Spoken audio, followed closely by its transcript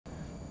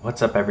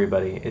What's up,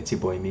 everybody? It's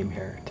your boy Meme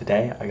here.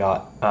 Today I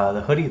got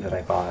the hoodie that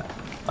I bought.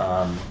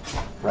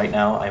 Right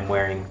now I'm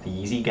wearing the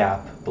Yeezy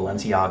Gap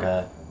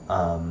Balenciaga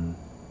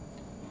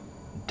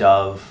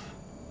Dove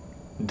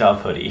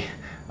hoodie.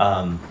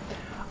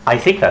 I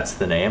think that's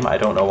the name. I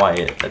don't know why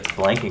it's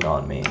blanking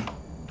on me.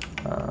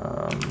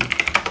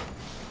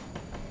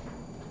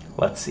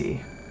 Let's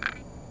see.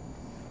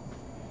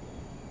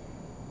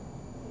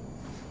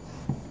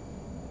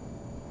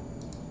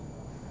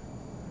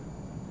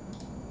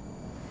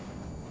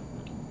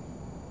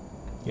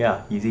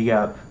 Yeah, Yeezy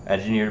Gap,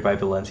 engineered by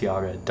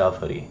Balenciaga, Dove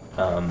hoodie.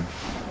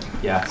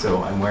 Yeah,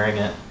 so I'm wearing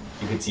it.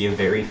 You can see a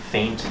very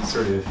faint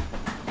sort of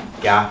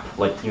Gap,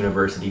 like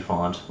university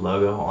font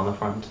logo on the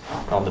front.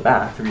 On the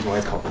back, the reason why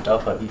it's called the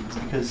Dove hoodie is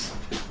because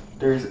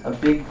there's a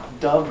big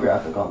dove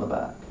graphic on the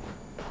back.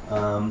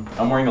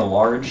 I'm wearing a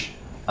large,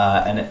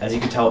 and as you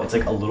can tell, it's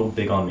like a little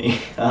big on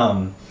me.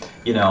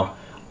 You know,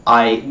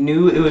 I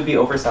knew it would be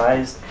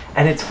oversized,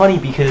 and it's funny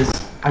because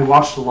I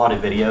watched a lot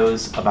of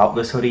videos about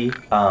this hoodie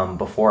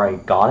before I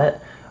got it,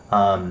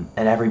 and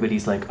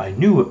everybody's like, I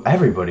knew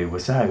everybody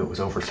was saying it was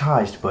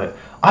oversized, but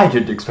I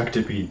didn't expect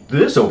it to be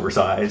this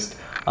oversized.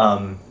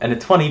 And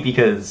it's funny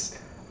because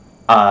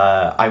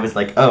I was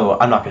like, oh,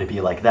 I'm not going to be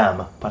like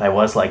them, but I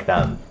was like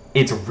them.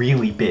 It's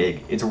really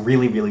big. It's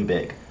really, really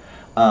big.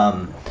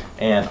 And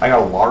I got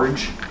a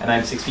large, and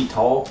I'm 6 feet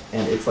tall,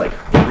 and it's like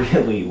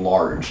really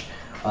large.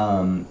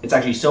 It's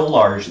actually so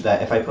large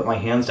that if I put my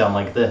hands down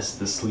like this,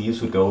 the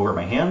sleeves would go over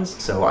my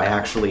hands. So I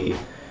actually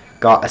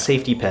got a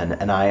safety pin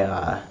and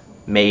I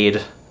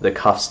made the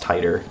cuffs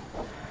tighter.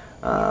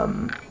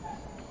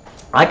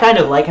 I kind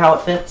of like how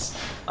it fits.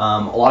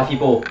 A lot of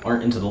people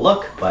aren't into the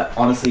look, but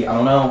honestly, I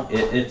don't know.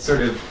 It's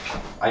sort of,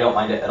 I don't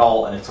mind it at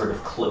all, and it's sort of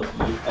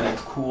cloaky and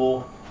it's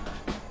cool.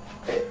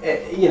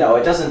 You know,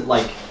 it doesn't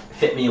like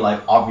fit me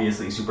like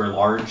obviously super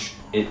large.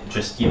 It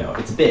just, you know,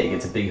 it's big.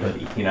 It's a big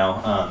hoodie, you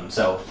know.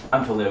 So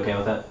I'm totally okay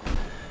with it.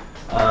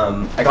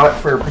 I got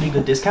it for a pretty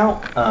good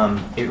discount.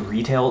 It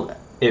retails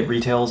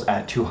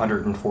at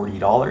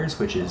 $240,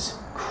 which is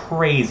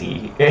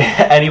crazy.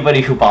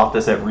 Anybody who bought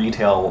this at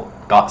retail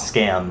got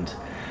scammed.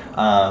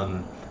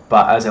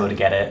 But I was able to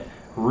get it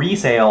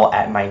resale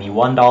at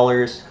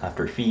 $91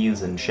 after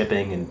fees and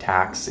shipping and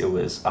tax. It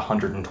was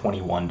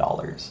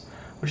 $121,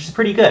 which is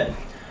pretty good.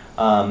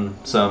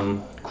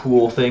 Some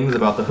cool things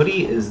about the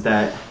hoodie is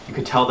that you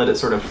could tell that it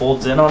sort of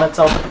folds in on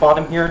itself at the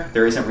bottom here.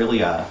 There isn't really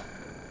a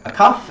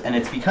cuff, and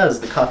it's because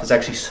the cuff is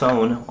actually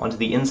sewn onto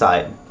the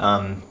inside.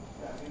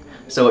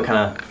 So it kind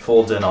of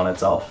folds in on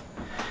itself.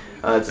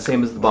 It's the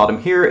same as the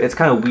bottom here. It's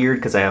kind of weird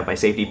because I have my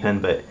safety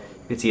pin, but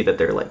you can see that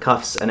they're like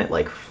cuffs and it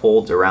like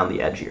folds around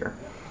the edge here.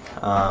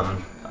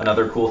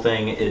 Another cool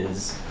thing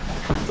is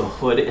the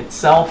hood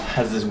itself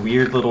has this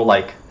weird little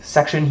like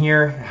section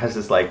here. It has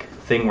this like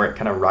thing where it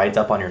kind of rides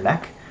up on your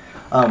neck,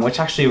 which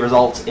actually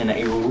results in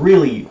a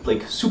really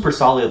like super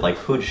solid like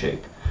hood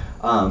shape.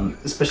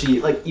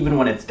 Especially like even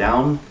when it's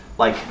down,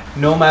 like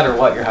no matter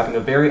what, you're having a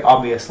very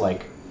obvious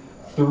like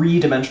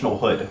three-dimensional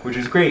hood, which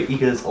is great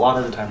because a lot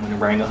of the time when you're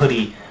wearing a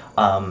hoodie,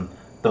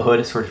 the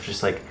hood sort of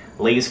just like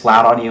lays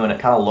flat on you and it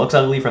kind of looks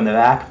ugly from the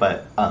back,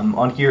 but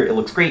on here it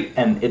looks great,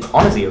 and it's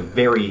honestly a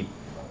very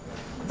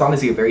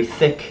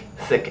thick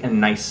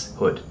and nice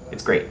hood.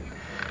 It's great.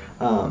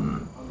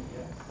 On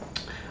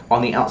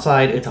the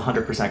outside it's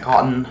 100%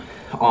 cotton.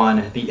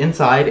 On the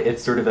inside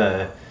it's sort of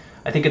a,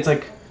 I think it's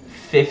like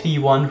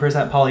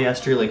 51%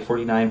 polyester, like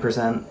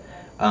 49%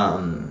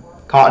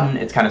 cotton.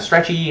 It's kind of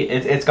stretchy.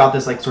 It's got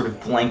this like sort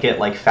of blanket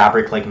like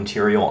fabric like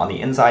material. On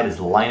the inside is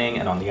the lining,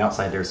 and on the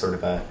outside there's sort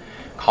of a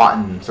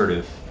cotton sort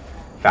of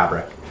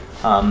fabric.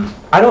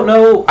 I don't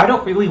know, I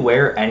don't really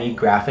wear any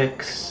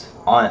graphics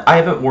on, I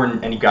haven't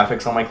worn any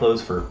graphics on my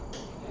clothes for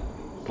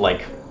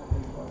like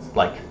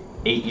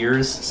 8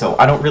 years, so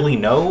I don't really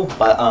know,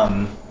 but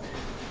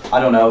I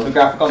don't know, the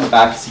graphic on the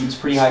back seems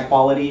pretty high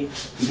quality.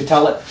 You can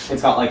tell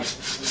it's got like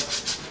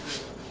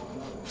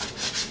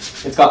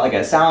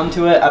a sound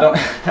to it. I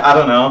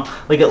don't know.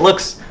 Like it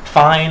looks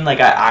fine. Like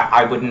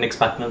I wouldn't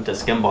expect them to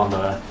skimp on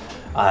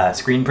the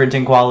screen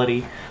printing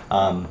quality.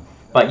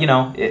 But you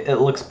know, it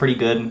looks pretty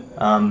good.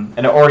 And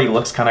it already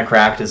looks kind of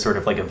cracked as sort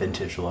of like a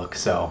vintage look.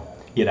 So,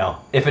 you know,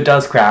 if it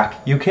does crack,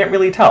 you can't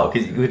really tell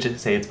because you would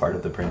just say it's part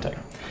of the printing.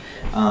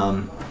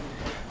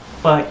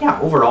 But yeah,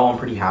 overall I'm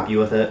pretty happy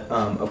with it.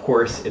 Of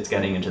course, it's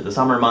getting into the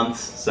summer months,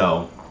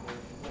 so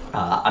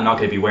I'm not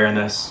going to be wearing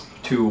this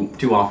too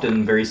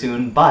often very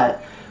soon,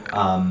 but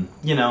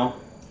you know,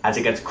 as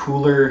it gets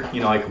cooler, you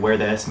know, I could wear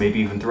this, maybe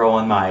even throw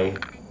on my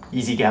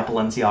Yeezy Gap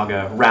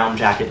Balenciaga round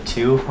jacket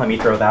too. Let me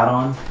throw that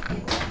on.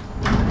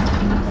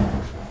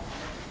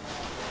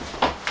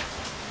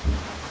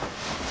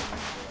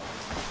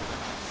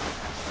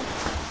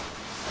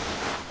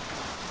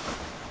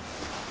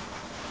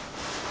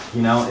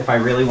 You know, if I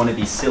really want to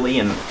be silly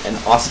and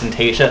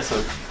ostentatious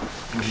with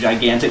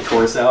gigantic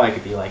torso, I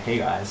could be like, hey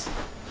guys,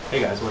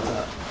 what's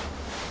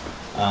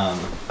up?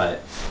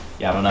 But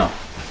yeah, I don't know.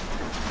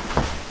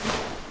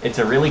 It's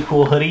a really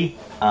cool hoodie.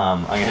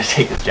 I'm gonna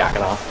take this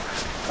jacket off.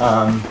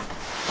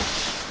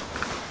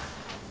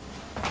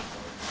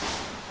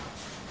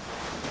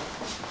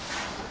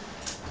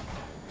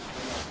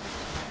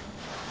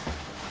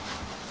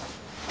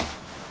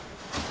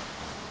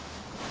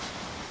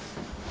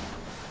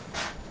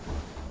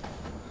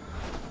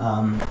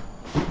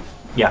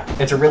 Yeah,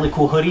 it's a really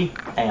cool hoodie,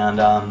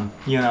 and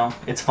you know,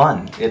 it's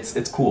fun.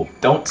 It's cool.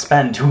 Don't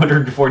spend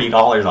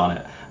 $240 on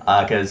it,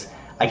 because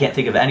I can't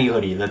think of any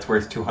hoodie that's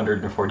worth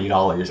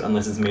 $240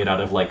 unless it's made out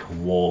of like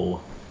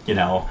wool, you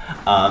know.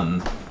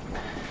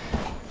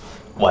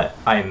 What?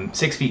 I'm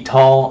 6 feet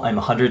tall. I'm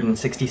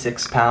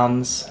 166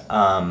 pounds,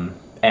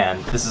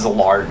 and this is a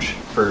large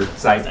for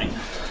sizing.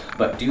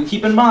 But do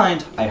keep in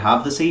mind, I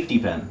have the safety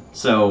pin,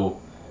 so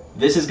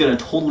this is gonna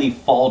totally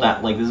fall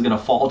down. Like, this is gonna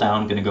fall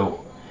down.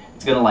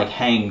 It's gonna like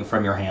hang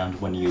from your hand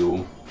when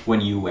you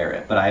wear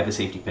it. But I have a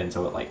safety pin,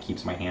 so it like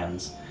keeps my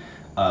hands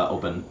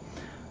open.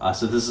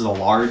 So this is a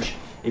large.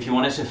 If you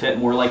want it to fit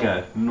more like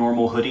a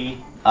normal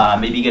hoodie,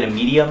 maybe get a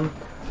medium.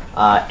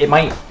 It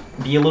might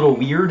be a little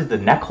weird. The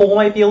neck hole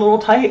might be a little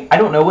tight. I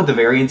don't know what the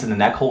variance in the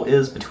neck hole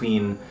is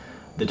between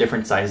the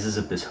different sizes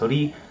of this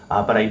hoodie,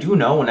 but I do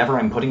know whenever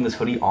I'm putting this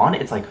hoodie on,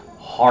 it's like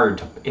hard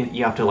to,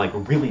 you have to like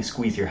really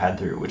squeeze your head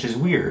through, which is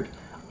weird.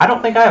 I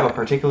don't think I have a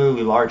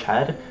particularly large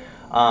head,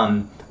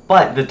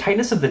 but the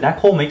tightness of the neck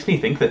hole makes me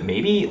think that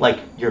maybe like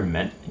you're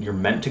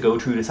meant to go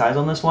true to size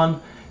on this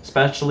one,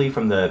 especially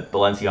from the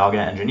Balenciaga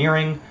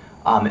engineering.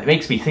 It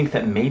makes me think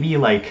that maybe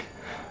like,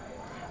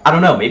 I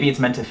don't know, maybe it's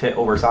meant to fit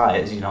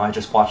oversized. You know, I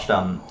just watched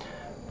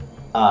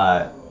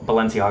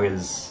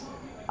Balenciaga's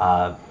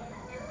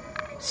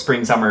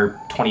Spring Summer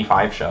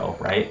 25 show,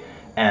 right?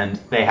 And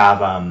they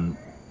have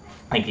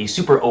like these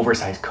super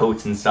oversized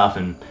coats and stuff,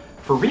 and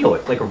for real,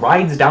 it like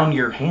rides down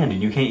your hand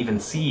and you can't even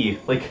see,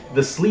 like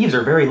the sleeves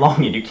are very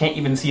long and you can't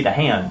even see the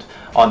hand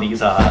on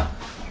these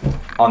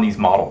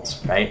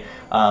models, right?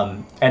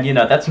 And you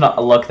know, that's not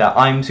a look that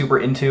I'm super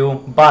into,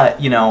 but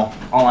you know,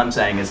 all I'm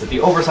saying is that the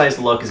oversized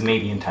look is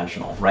maybe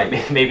intentional, right?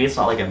 Maybe it's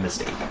not like a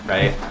mistake,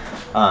 right?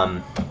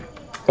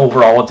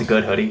 Overall, it's a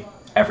good hoodie.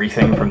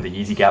 Everything from the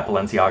Yeezy Gap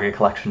Balenciaga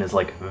collection is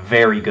like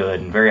very good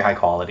and very high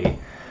quality.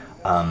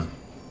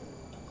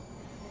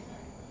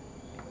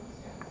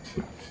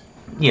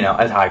 You know,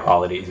 as high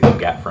quality as you can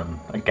get from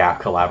a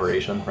Gap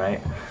collaboration,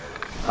 right?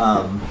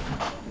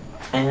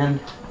 And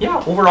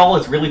yeah, overall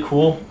it's really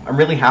cool. I'm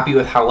really happy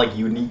with how like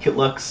unique it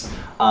looks.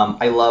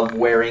 I love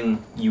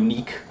wearing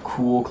unique,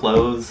 cool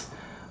clothes.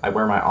 I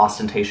wear my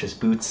ostentatious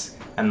boots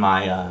and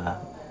my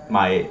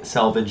my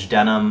selvage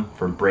denim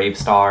from Brave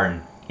Star,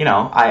 and you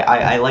know,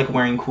 I like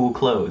wearing cool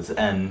clothes,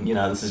 and you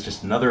know, this is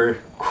just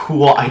another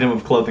cool item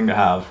of clothing to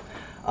have.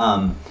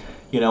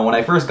 You know, when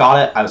I first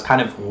got it, I was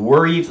kind of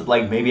worried,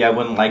 like maybe I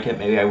wouldn't like it,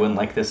 maybe I wouldn't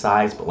like this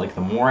size, but like the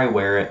more I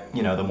wear it,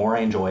 you know, the more I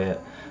enjoy it.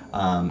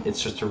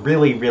 It's just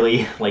really,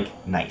 really like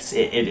nice.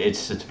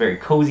 It's just very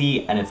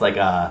cozy, and it's like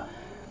I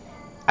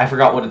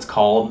forgot what it's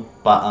called,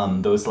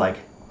 but those like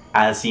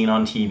as seen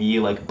on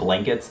TV like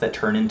blankets that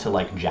turn into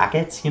like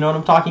jackets. You know what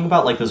I'm talking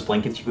about? Like those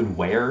blankets you could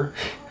wear.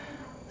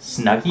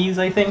 Snuggies,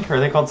 I think. Are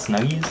they called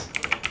Snuggies?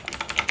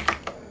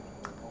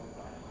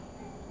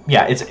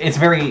 Yeah, it's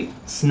very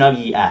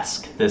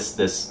Snuggie-esque,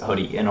 this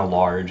hoodie in a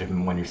large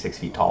when you're 6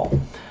 feet tall.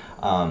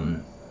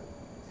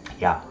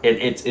 Yeah,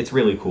 it's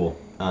really cool.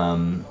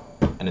 And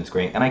it's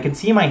great. And I can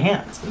see my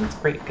hands, and it's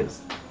great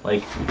because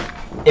like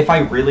if I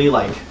really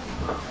like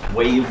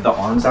wave the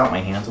arms out, my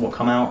hands won't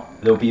come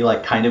out. They'll be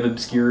like kind of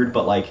obscured,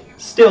 but like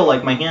still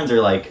like my hands are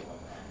like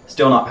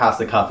still not past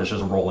the cuff, it's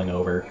just rolling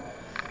over.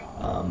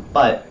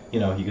 But you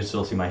know, you can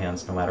still see my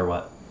hands no matter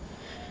what.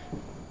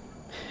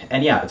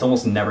 And yeah, it's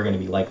almost never going to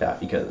be like that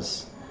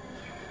because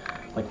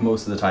like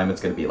most of the time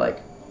it's going to be like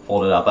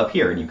folded up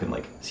here and you can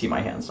like see my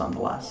hands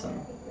nonetheless,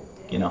 and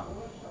you know,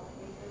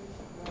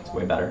 it's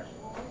way better.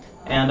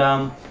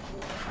 And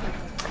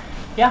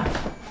yeah,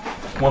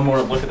 one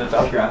more look at the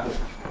top graphic.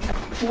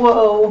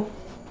 Whoa,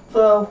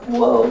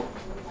 whoa.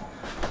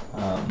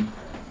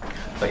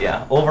 But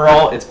yeah,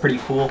 overall it's pretty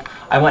cool.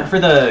 I went for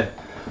the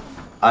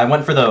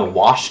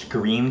washed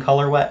green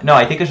colorway. No,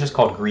 I think it's just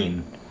called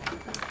green.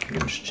 Let me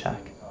just check.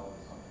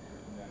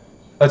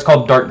 Oh, it's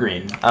called dark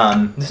green.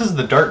 This is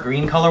the dark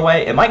green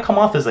colorway. It might come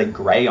off as like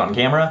gray on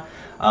camera.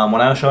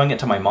 When I was showing it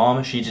to my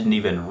mom, she didn't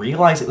even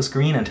realize it was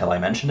green until I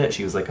mentioned it.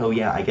 She was like, oh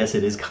yeah, I guess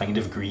it is kind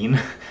of green.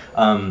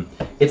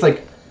 It's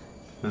like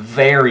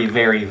very,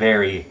 very,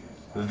 very,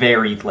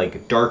 very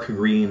like dark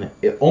green.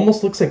 It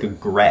almost looks like a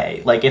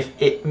gray. Like if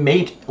it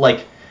made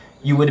like,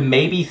 you would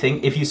maybe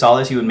think, if you saw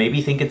this, you would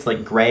maybe think it's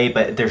like gray,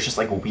 but there's just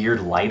like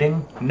weird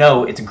lighting.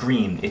 No, it's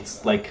green.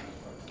 It's like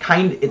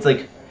it's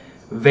like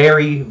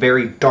very,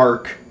 very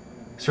dark,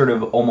 sort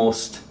of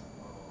almost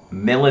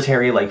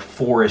military, like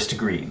forest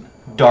green.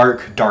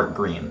 Dark, dark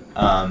green.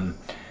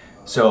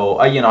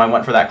 So, you know, I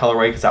went for that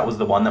colorway because that was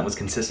the one that was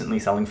consistently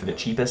selling for the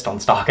cheapest on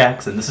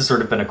StockX, and this has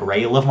sort of been a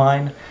grail of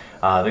mine.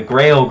 The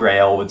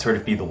grail would sort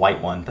of be the white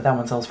one, but that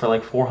one sells for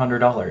like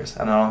 $400,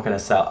 and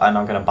I'm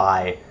not gonna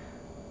buy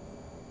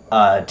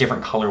a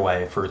different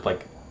colorway for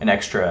like an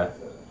extra,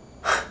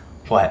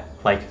 what,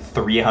 like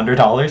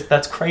 $300?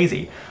 That's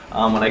crazy.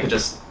 When I could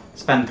just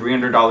spend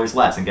 $300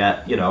 less and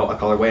get, you know, a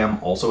colorway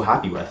I'm also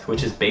happy with,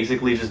 which is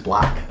basically just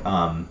black.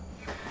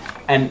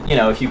 And, you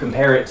know, if you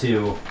compare it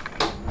to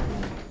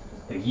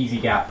the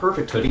Yeezy Gap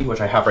Perfect hoodie,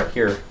 which I have right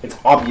here. It's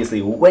obviously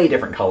a way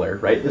different color,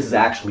 right? This is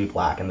actually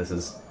black, and this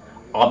is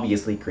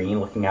obviously green.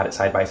 Looking at it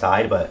side by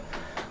side, but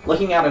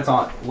looking at it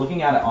on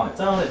its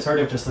own, it sort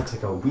of just looks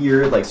like a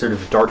weird, like sort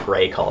of dark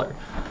gray color.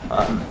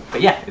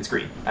 But yeah, it's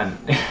green, and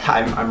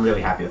I'm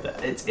really happy with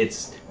it.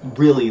 It's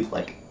really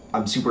like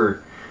I'm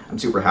super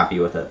happy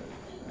with it,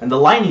 and the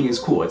lining is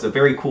cool. It's a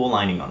very cool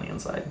lining on the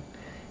inside,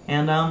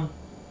 and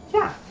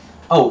yeah.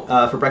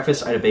 Oh, for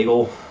breakfast I had a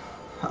bagel.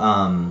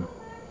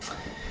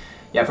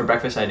 Yeah, for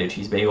breakfast I had a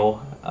cheese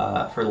bagel.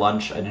 For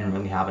lunch I didn't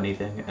really have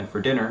anything, and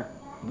for dinner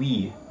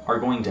we are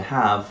going to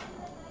have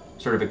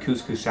sort of a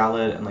couscous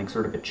salad and like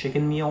sort of a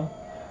chicken meal.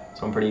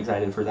 So I'm pretty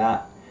excited for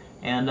that.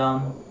 And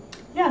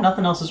yeah,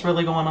 nothing else is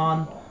really going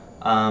on.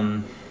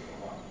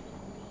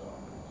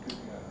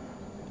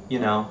 You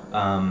know,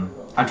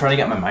 I'm trying to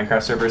get my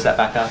Minecraft server set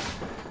back up.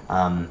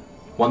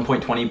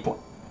 1.20.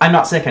 I'm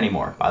not sick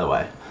anymore, by the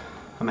way.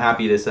 I'm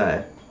happy to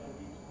say.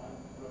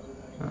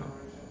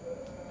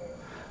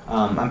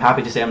 I'm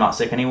happy to say I'm not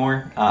sick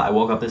anymore. I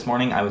woke up this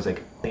morning, I was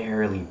like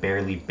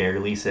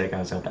barely sick. I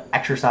was able to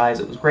exercise,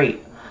 it was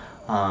great.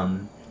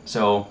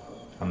 So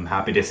I'm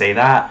happy to say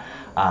that.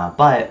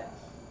 But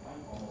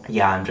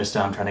yeah, I'm just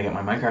trying to get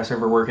my Minecraft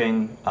server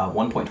working.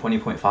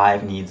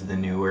 1.20.5 needs the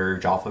newer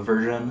Java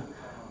version.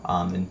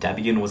 And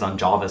Debian was on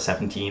Java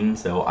 17,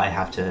 so I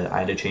had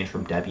to change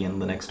from Debian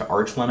Linux to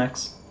Arch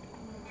Linux,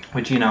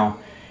 which, you know,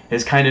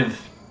 is kind of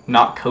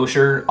not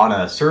kosher on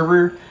a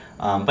server.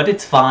 But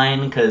it's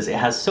fine because it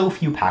has so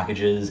few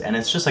packages, and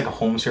it's just like a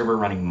home server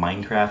running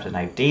Minecraft, and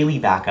I have daily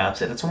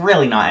backups, and it's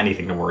really not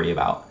anything to worry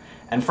about.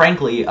 And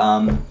frankly, I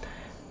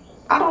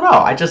don't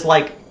know.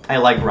 I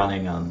like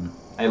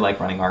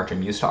running Arch.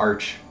 I'm used to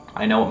Arch.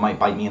 I know it might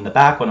bite me in the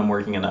back when I'm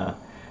working in a,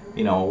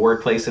 you know, a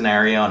workplace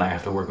scenario, and I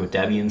have to work with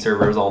Debian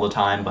servers all the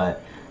time.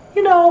 But,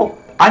 you know,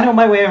 I know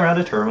my way around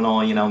a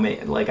terminal. You know,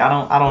 like I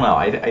don't know.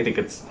 I think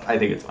it's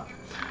fun.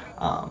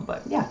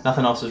 But yeah,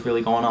 nothing else is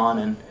really going on,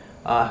 and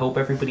I hope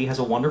everybody has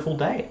a wonderful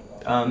day.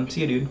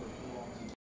 See you, dude.